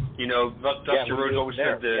 You know, Dusty Rhodes always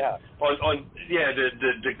said that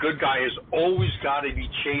the good guy has always got to be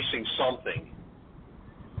chasing something.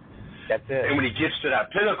 That's it. And when he gets to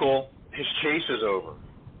that pinnacle, his chase is over.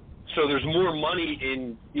 So there's more money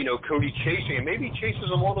in, Cody chasing, and maybe he chases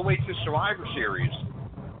him all the way to Survivor Series.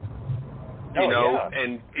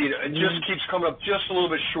 And it just keeps coming up just a little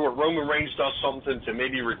bit short. Roman Reigns does something to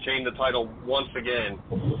maybe retain the title once again,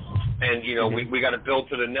 and we got to build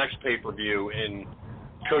to the next pay-per-view, and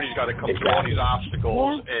Cody's got to come through all these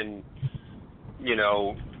obstacles and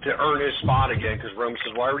to earn his spot again, because Roman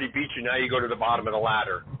says, well, I already beat you, now you go to the bottom of the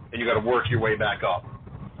ladder and you got to work your way back up.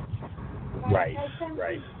 Right,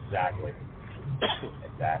 exactly.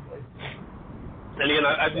 And again,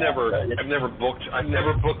 I've never booked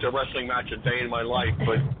a wrestling match a day in my life,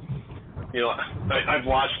 but I've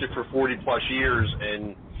watched it for 40 plus years,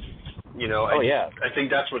 and I think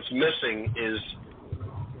that's what's missing is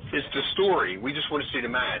the story. We just want to see the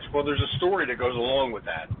match. Well, there's a story that goes along with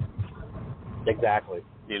that. Exactly.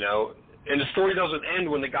 And the story doesn't end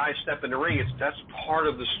when the guys step in the ring. That's part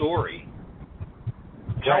of the story.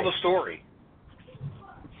 Tell the story.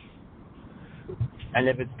 And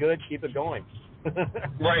if it's good, keep it going.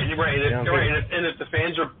 Right. And if the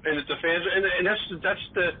fans are, and that's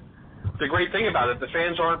the great thing about it. If the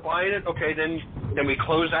fans aren't buying it, okay, then we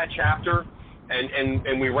close that chapter,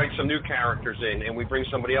 and we write some new characters in, and we bring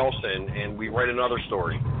somebody else in, and we write another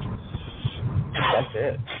story. That's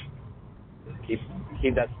it.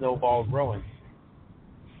 Keep that snowball growing.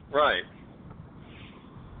 Right.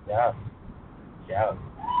 Yeah. So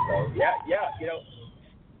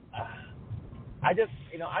I just,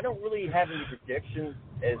 I don't really have any predictions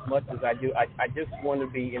as much as I do. I just want to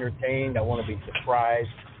be entertained. I want to be surprised.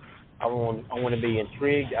 I want to be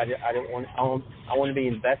intrigued. I want to be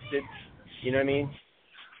invested. You know what I mean?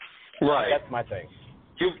 Right. That's my thing.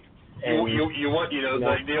 You want,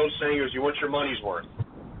 the old saying is you want your money's worth.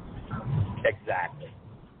 Exactly.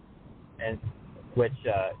 And which,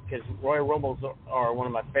 because Royal Rumbles are one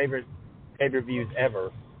of my favorite pay-per-views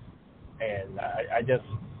ever, and I just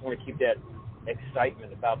want to keep that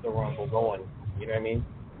excitement about the Rumble going. You know what I mean?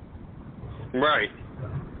 Right.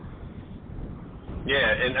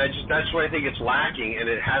 Yeah, and that's what I think it's lacking, and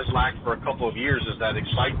it has lacked for a couple of years, is that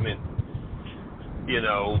excitement.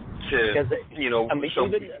 So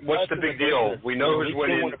what's the big deal? We know who's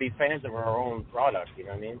winning. We want to be fans of our own product. You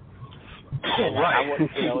know what I mean?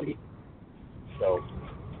 Right. So.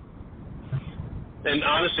 And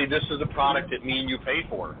honestly, this is the product that me and you pay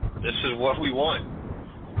for. This is what we want.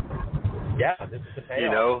 Yeah, this is the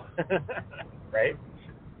payoff. Right?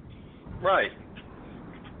 Right.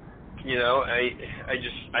 I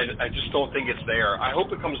just don't think it's there. I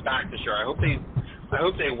hope it comes back this year. I hope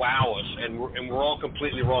they wow us, and we're all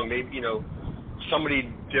completely wrong. Maybe somebody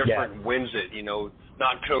different wins it.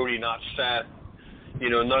 Not Cody, not Seth.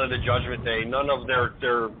 None of the Judgment Day, none of their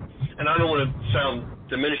and I don't want to sound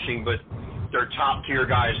diminishing, but their top tier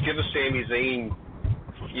guys. Give us Sami Zayn,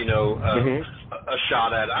 a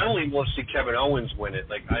shot at it. I don't even want to see Kevin Owens win it.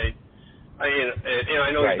 Like I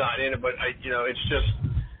know he's not in it, but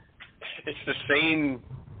it's the same,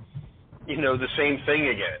 the same thing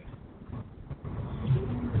again.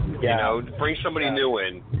 Yeah. Bring somebody new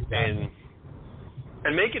in and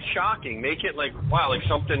make it shocking. Make it like, wow, like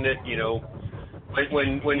something that, like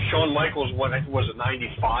when Shawn Michaels won, I think was it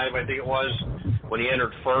 95, I think it was, when he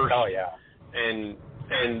entered first. Oh yeah. And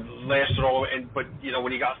lasted all, but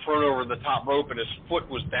when he got thrown over the top rope and his foot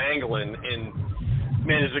was dangling, and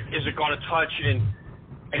man, is it going to touch? And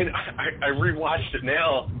I rewatched it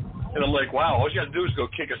now, and I'm like, wow, all you got to do is go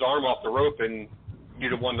kick his arm off the rope, and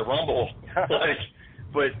you'd have won the Rumble.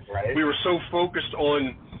 But we were so focused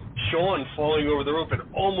on Shawn falling over the rope and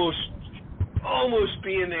almost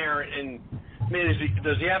being there, and man,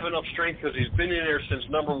 does he have enough strength, because he's been in there since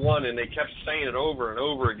number one, and they kept saying it over and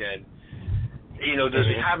over again. Does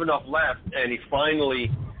he have enough left? And he finally,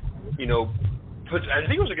 puts, I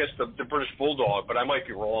think it was against the British Bulldog, but I might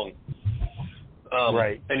be wrong.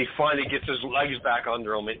 And he finally gets his legs back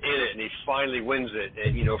under him and in it, and he finally wins it.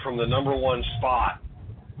 And, from the number one spot.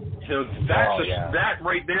 That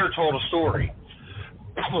right there told a story.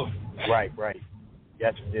 Right.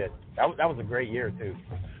 Yes, it did. That was a great year too.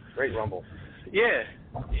 Great Rumble. Yeah,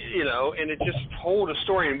 and it just told a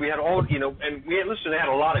story, and we had all, and we had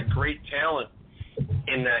a lot of great talent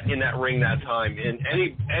in that ring that time, and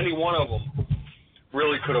any one of them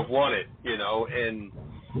really could have won it, and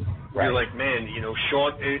you're like, man,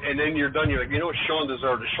 Shawn, and then you're done. You're like, what Shawn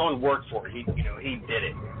deserved. Shawn worked for it. He did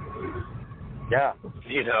it. Yeah.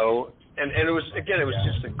 And it was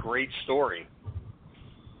just a great story.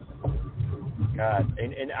 God,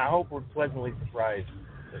 and I hope we're pleasantly surprised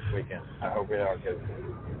this weekend. I hope we are, because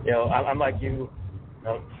I'm like you.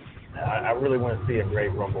 I really want to see a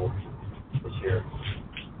great Rumble this year.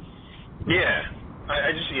 Yeah,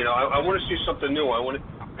 I just I want to see something new. I want to,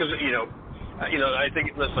 because I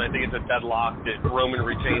think it's a deadlock that Roman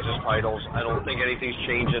retains his titles. I don't think anything's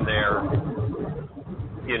changing there.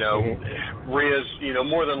 Rhea's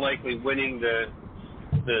more than likely winning the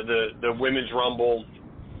women's Rumble.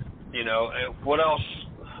 What else?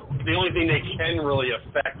 The only thing they can really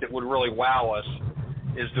affect that would really wow us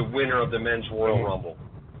is the winner of the men's Royal Rumble.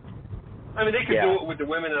 I mean, they could do it with the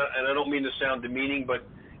women, and I don't mean to sound demeaning, but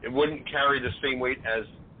it wouldn't carry the same weight as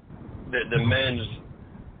the men's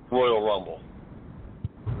Royal Rumble.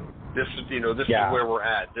 This is, this is where we're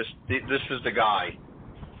at. This is the guy,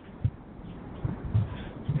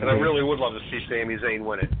 and I really would love to see Sami Zayn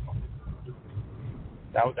win it.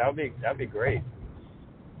 That'd be great.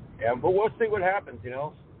 Yeah, but we'll see what happens,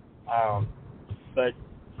 But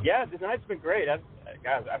yeah, this night's been great.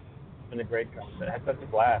 Guys, it's been a great conversation. I had such a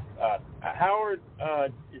blast. Howard,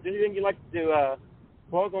 is there anything you'd like to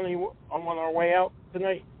plug on our way out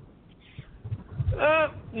tonight?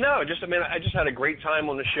 No, I just had a great time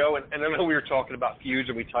on the show, and I know we were talking about feuds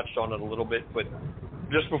and we touched on it a little bit, but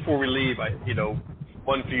just before we leave,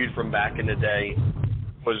 one feud from back in the day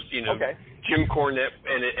was, Jim Cornette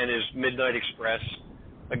and his Midnight Express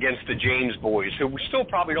against the James Boys, who we still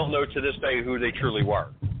probably don't know to this day who they truly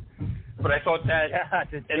were. But I thought that,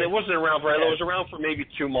 and it wasn't around for, it was around for maybe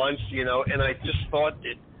 2 months, and I just thought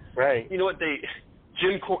that,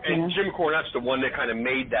 Jim Cornette's the one that kind of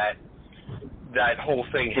made that whole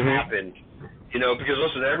thing happen, because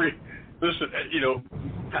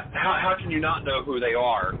how can you not know who they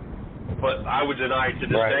are? But I would deny to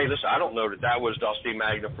this day, listen, I don't know that was Dusty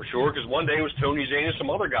Magnum for sure, because one day it was Tony Zane and some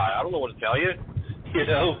other guy. I don't know what to tell you.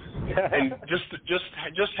 And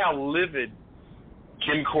just how livid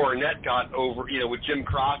Jim Cornette got over, with Jim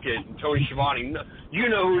Crockett and Tony Schiavone. You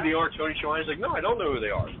know who they are, Tony Schiavone's like, no, I don't know who they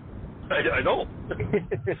are. I don't.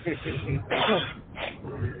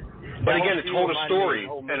 But again, it told a story,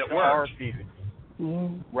 and it worked.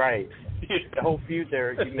 Right. The whole feud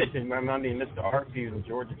there, you mentioned, Mr. R feud in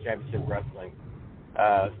Georgia Championship Wrestling.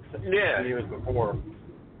 Years before.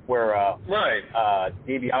 Where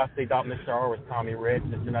DiBiase thought Mr. R was Tommy Rich,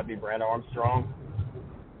 it turned out to be Brad Armstrong,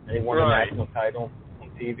 and he won the national title on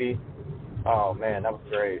TV. Oh man, that was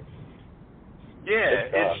great. Yeah,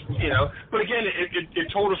 it's but again,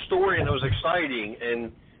 it told a story and it was exciting,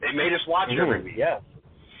 and it made us watch every week. Yes,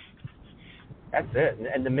 that's it.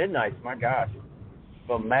 And the Midnights, my gosh,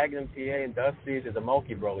 from Magnum TA and Dusty to the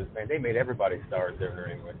Mulkey Brothers, man, they made everybody stars there in the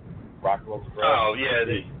ring with Rockwell's Brothers. Oh yeah,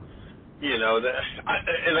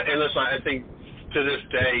 and listen, I think to this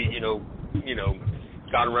day,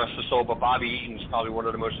 God rest his soul, but Bobby Eaton's probably one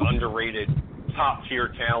of the most underrated, top-tier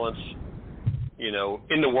talents,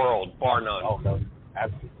 in the world, bar none. Oh, no,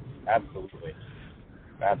 absolutely.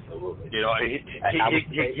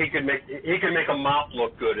 He could make a mop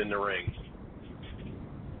look good in the ring.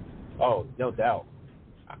 Oh, no doubt.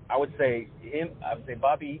 I would say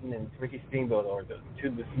Bobby Eaton and Ricky Steamboat are two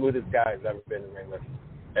of the smoothest guys I've ever been in the ring with,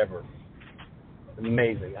 ever.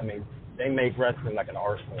 Amazing. I mean, they make wrestling like an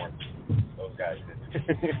art form. Those guys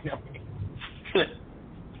did.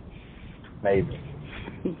 Amazing.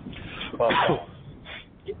 But,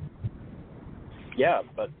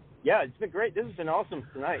 it's been great. This has been awesome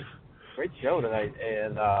tonight. Great show tonight,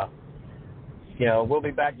 and we'll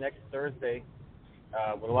be back next Thursday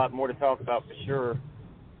with a lot more to talk about for sure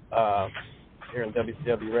here in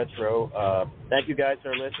WCW Retro. Thank you guys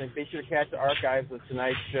for listening. Be sure to catch the archives of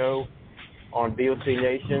tonight's show on VOC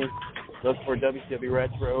Nation. Look for WCW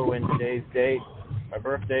Retro and today's date. My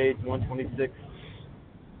birthday is 1/26,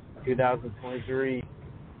 2023.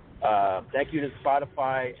 Thank you to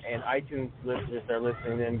Spotify and iTunes listeners that are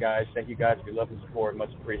listening in, guys. Thank you guys for your love and support.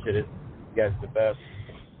 Much appreciated. You guys are the best.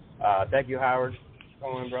 Thank you, Howard.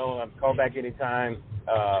 Call back anytime.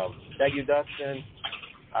 Thank you, Dustin.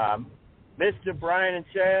 Mr. Brian and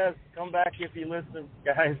Chaz, come back if you listen,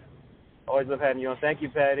 guys. Always love having you on. Thank you,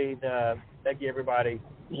 Patty. Thank you, everybody.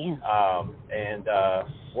 Yeah. And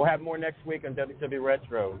we'll have more next week on WW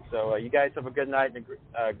Retro. So you guys have a good night and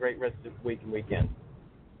a great rest of the week and weekend.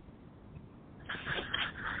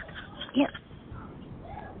 Yep.